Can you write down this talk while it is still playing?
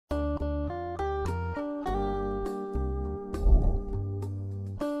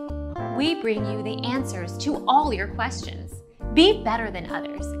we bring you the answers to all your questions. Be better than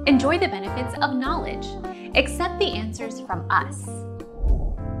others. Enjoy the benefits of knowledge. Accept the answers from us.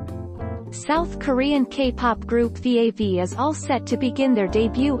 South Korean K-pop group VAV is all set to begin their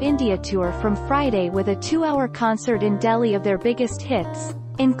debut India tour from Friday with a 2-hour concert in Delhi of their biggest hits,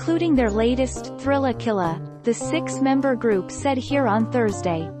 including their latest, Thrilla Killa, the 6-member group said here on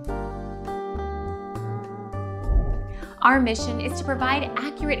Thursday. Our mission is to provide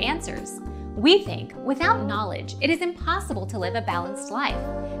accurate answers. We think without knowledge, it is impossible to live a balanced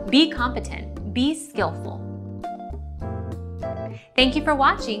life. Be competent, be skillful. Thank you for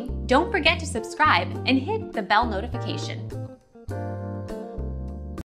watching. Don't forget to subscribe and hit the bell notification.